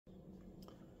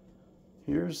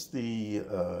Here's the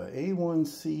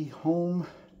A1C home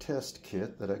test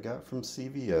kit that I got from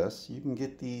CVS. You can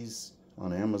get these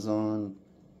on Amazon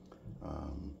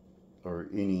or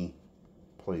any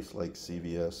place like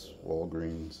CVS,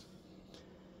 Walgreens.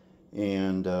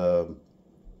 And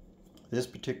this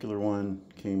particular one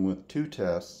came with 2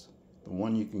 tests. The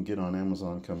one you can get on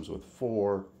Amazon comes with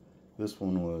 4. This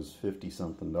one was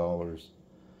 $50-something.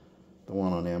 The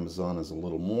one on Amazon is a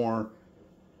little more,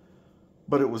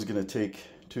 but it was going to take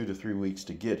 2 to 3 weeks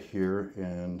to get here,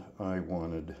 and I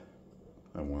wanted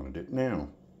it now.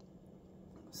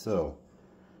 So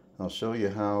I'll show you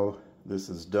how this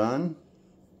is done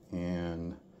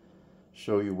and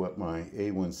show you what my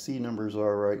A1C numbers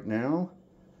are right now.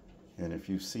 And if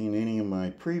you've seen any of my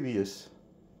previous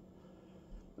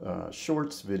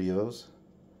shorts videos,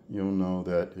 you'll know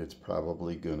that it's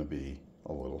probably going to be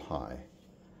a little high.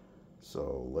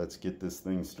 So let's get this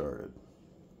thing started.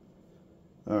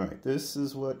 Alright, this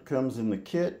is what comes in the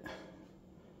kit.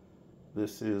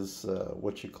 This is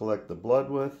what you collect the blood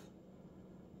with.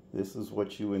 This is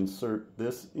what you insert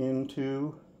this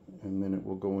into, and then it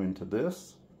will go into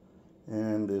this.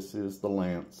 And this is the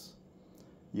lance.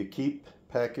 You keep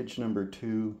package number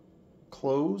 2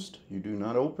 closed. You do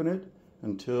not open it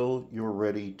until you're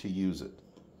ready to use it.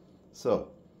 So,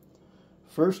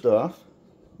 first off,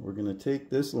 we're going to take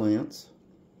this lance,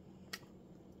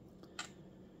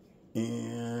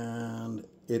 and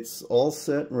it's all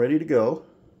set and ready to go.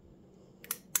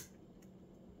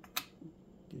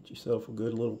 Get yourself a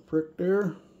good little prick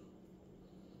there.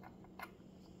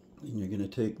 And you're going to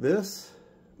take this,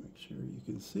 make sure you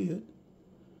can see it.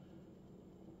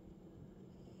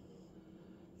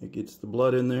 It gets the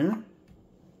blood in there.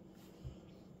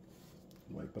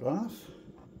 Wipe it off.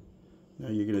 Now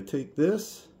you're going to take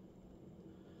this,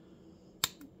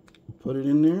 put it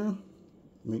in there,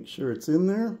 make sure it's in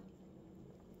there,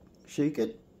 shake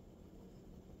it,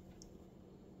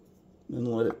 then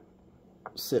let it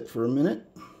sit for a minute.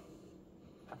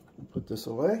 Put this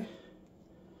away.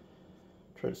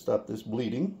 Try to stop this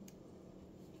bleeding.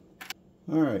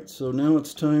 Alright, so now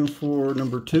it's time for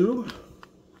number 2.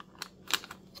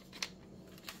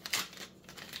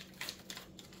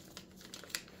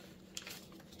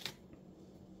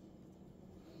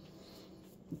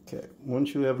 Okay,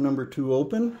 once you have number 2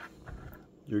 open,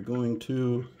 you're going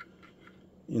to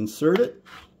insert it.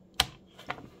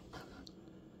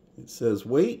 It says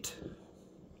wait.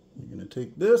 You're going to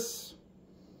take this.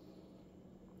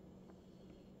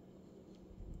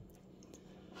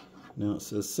 Now it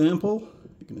says sample.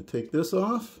 You're going to take this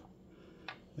off,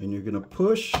 and you're going to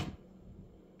push. It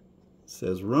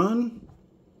says run.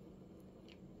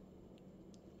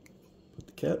 Put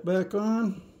the cap back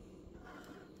on.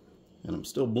 And I'm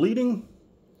still bleeding.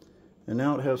 And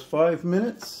now it has 5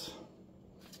 minutes.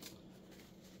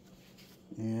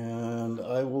 And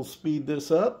I will speed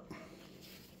this up.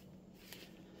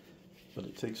 But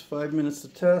it takes 5 minutes to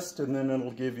test, and then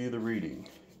it'll give you the reading.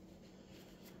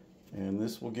 And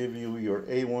this will give you your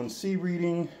A1C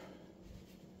reading,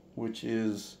 which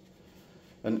is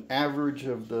an average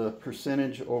of the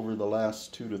percentage over the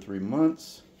last 2 to 3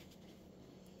 months,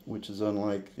 which is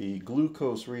unlike the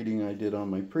glucose reading I did on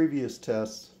my previous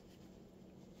tests,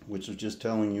 which is just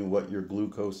telling you what your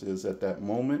glucose is at that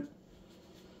moment.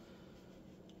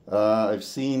 I've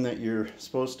seen that you're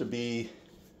supposed to be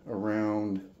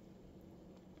around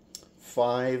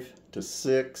 5 to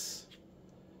 6.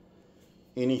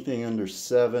 Anything under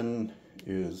 7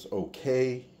 is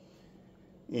okay.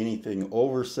 Anything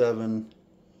over 7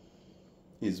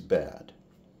 is bad.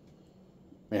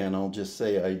 And I'll just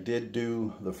say I did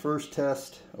do the first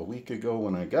test a week ago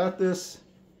when I got this,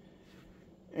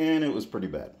 and it was pretty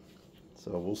bad.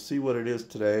 So we'll see what it is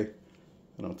today,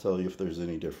 and I'll tell you if there's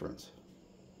any difference.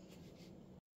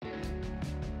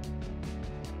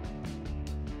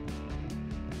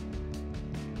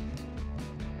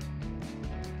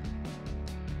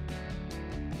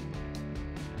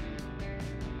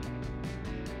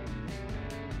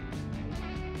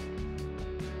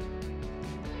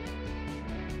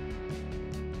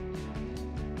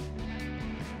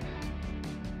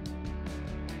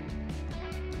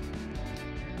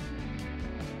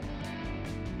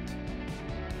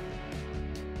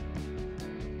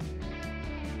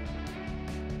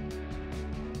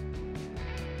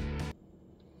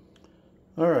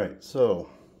 Alright, so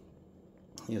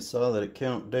you saw that it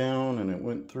counted down and it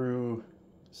went through,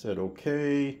 said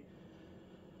okay,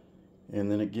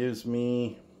 and then it gives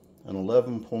me an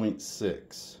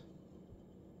 11.6.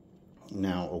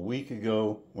 Now, a week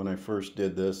ago when I first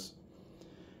did this,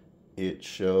 it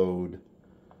showed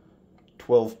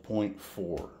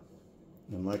 12.4.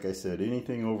 And like I said,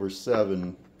 anything over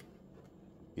 7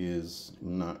 is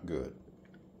not good.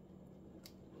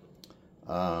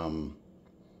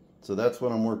 So that's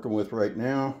what I'm working with right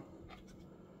now.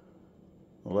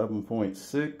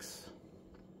 11.6.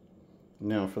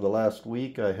 Now for the last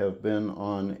week I have been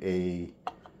on a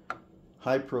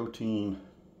high protein,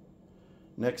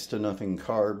 next to nothing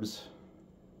carbs,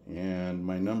 and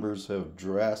my numbers have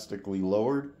drastically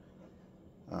lowered.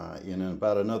 In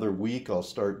about another week I'll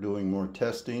start doing more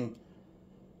testing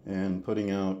and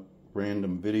putting out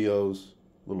random videos,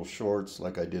 little shorts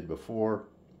like I did before,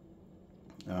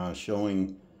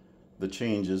 showing the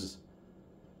changes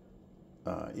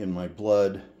in my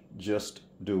blood, just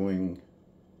doing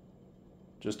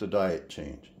a diet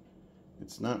change.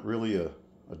 It's not really a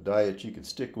diet you could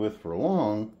stick with for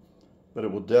long, but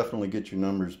it will definitely get your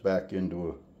numbers back into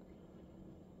a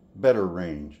better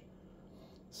range.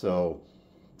 So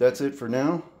that's it for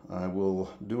now. I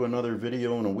will do another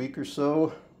video in a week or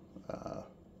so,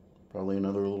 probably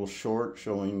another little short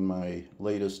showing my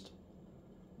latest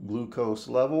glucose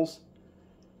levels.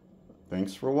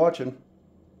 Thanks for watching.